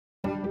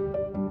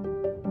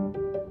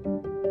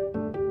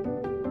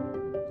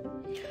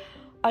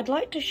I'd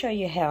like to show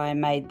you how I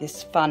made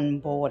this fun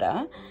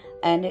border,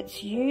 and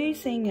it's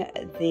using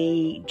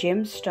the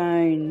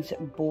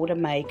Gemstones Border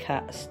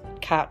Maker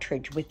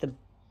cartridge with the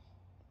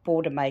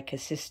Border Maker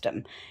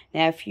system.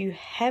 Now if you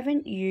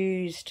haven't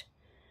used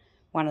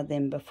one of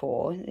them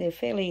before, they're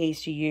fairly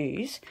easy to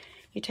use.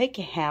 You take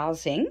your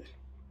housing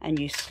and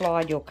you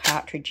slide your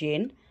cartridge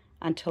in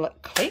until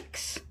it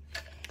clicks.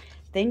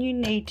 Then you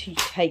need to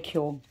take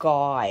your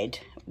guide,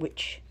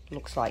 which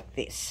looks like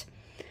this,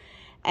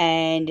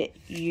 and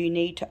you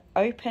need to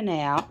open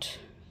out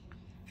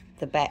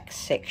the back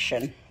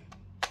section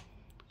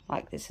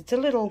like this. It's a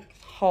little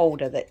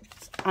holder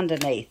that's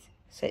underneath,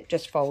 so it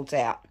just folds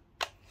out.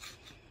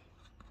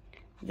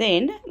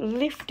 Then,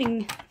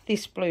 lifting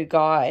this blue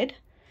guide,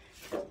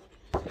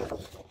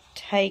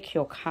 take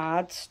your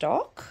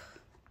cardstock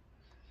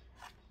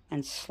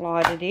and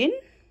slide it in.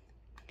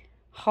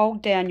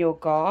 Hold down your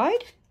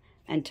guide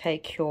and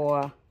take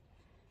your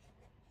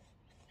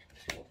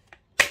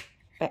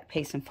back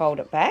piece and fold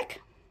it back.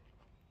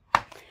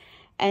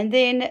 And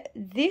then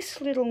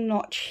this little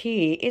notch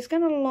here is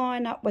going to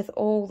line up with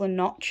all the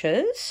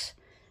notches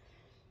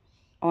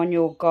on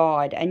your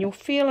guide, and you'll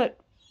feel it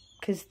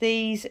because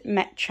these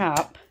match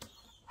up.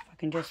 If I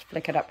can just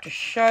flick it up to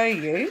show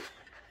you,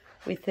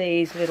 with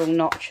these little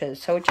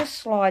notches, so it just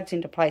slides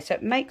into place. So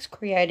it makes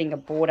creating a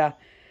border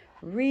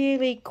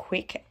really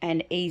quick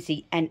and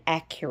easy and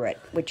accurate,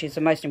 which is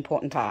the most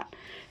important part.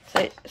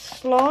 So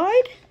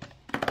slide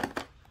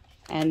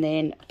and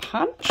then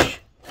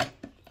punch,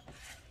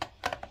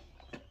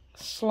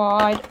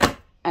 slide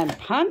and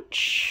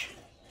punch,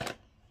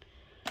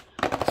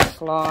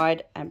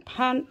 slide and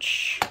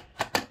punch,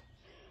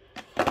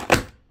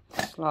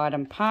 slide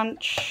and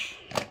punch,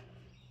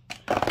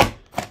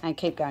 and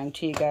keep going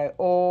till you go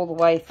all the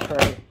way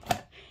through.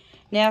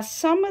 Now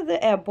some of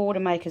our border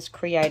makers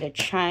create a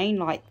chain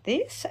like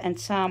this, and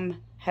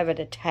some have it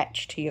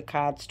attached to your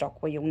cardstock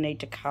where you'll need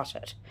to cut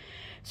it.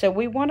 So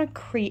we want to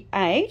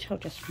create, I'll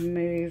just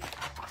move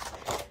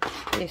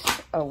this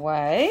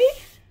away,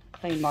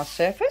 clean my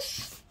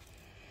surface.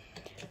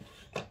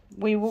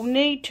 We will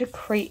need to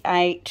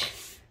create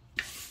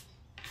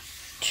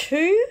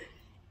two,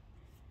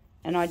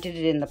 and I did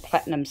it in the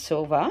platinum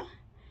silver,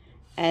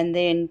 and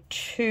then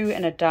two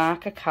in a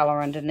darker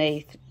colour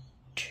underneath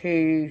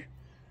to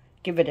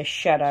give it a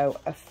shadow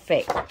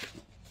effect.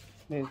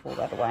 Move all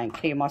that away and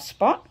clear my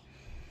spot,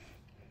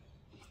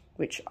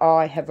 which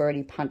I have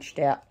already punched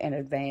out in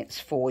advance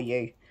for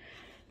you.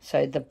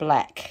 So the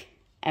black.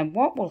 And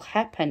what will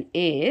happen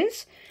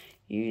is,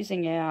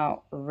 using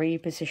our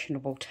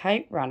repositionable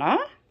tape runner,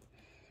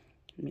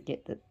 let me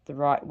get the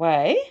right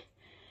way,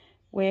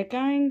 we're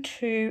going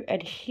to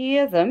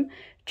adhere them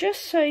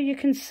just so you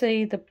can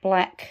see the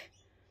black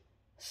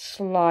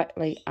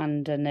slightly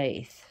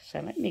underneath. So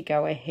let me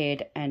go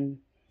ahead and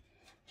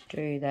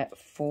do that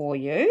for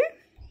you.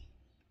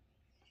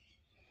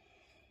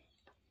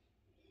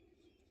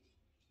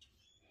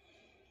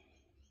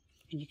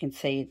 And you can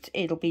see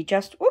it'll be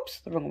just, whoops,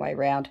 the wrong way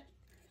around.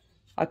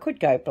 I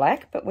could go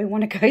black, but we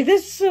want to go the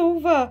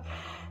silver.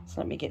 So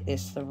let me get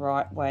this the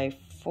right way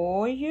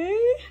for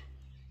you.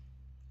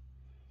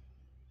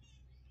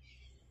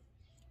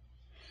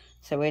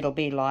 So it'll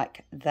be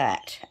like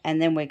that.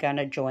 And then we're going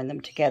to join them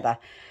together.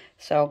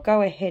 So I'll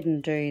go ahead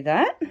and do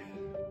that.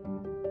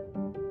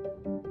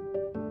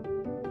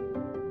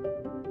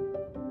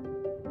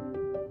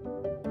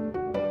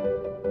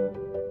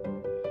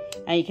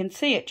 And you can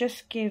see it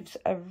just gives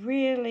a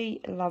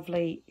really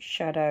lovely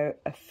shadow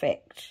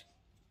effect.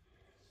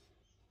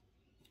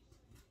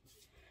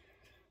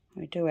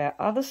 We do our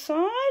other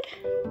side.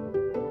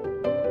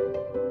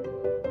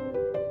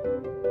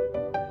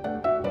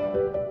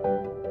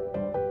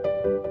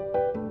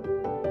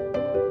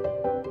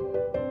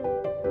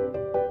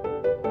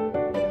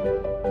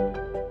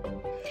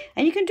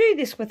 And you can do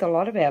this with a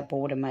lot of our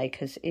border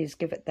makers, is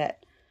give it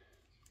that,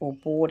 or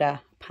border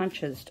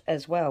punches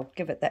as well,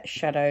 give it that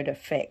shadowed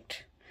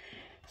effect.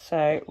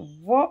 So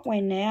what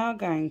we're now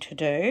going to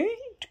do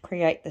to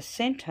create the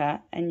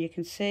center, and you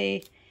can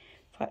see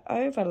if I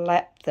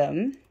overlap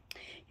them,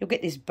 you'll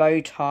get this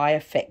bow tie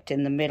effect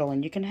in the middle,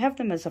 and you can have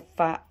them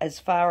as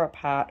far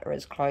apart or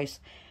as close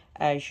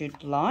as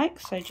you'd like.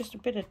 So just a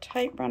bit of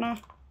tape runner,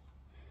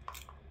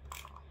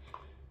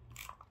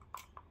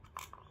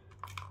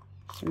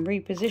 some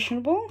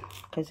repositionable,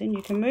 because then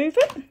you can move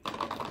it.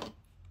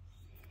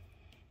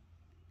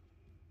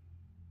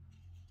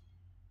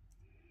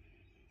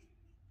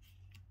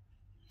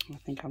 I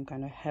think I'm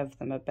going to have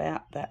them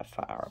about that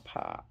far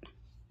apart.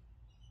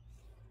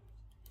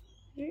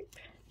 Oop.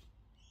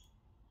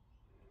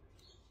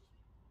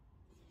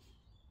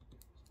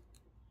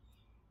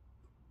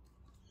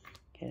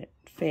 Get it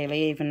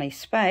fairly evenly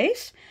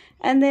spaced.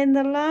 And then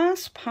the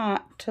last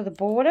part to the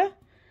border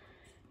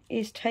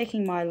is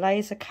taking my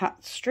laser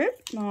cut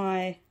strip,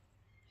 my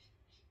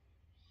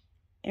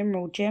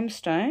emerald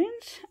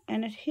gemstones,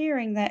 and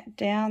adhering that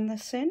down the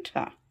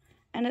center.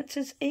 And it's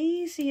as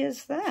easy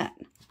as that.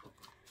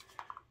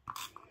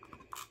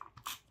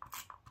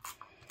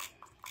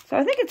 So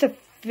I think it's a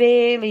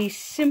fairly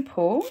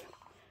simple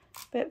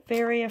but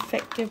very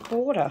effective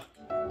border.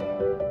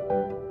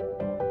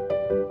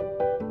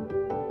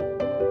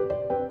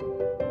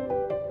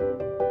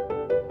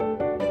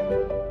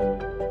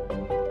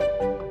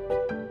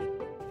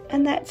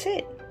 And that's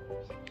it.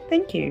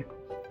 Thank you.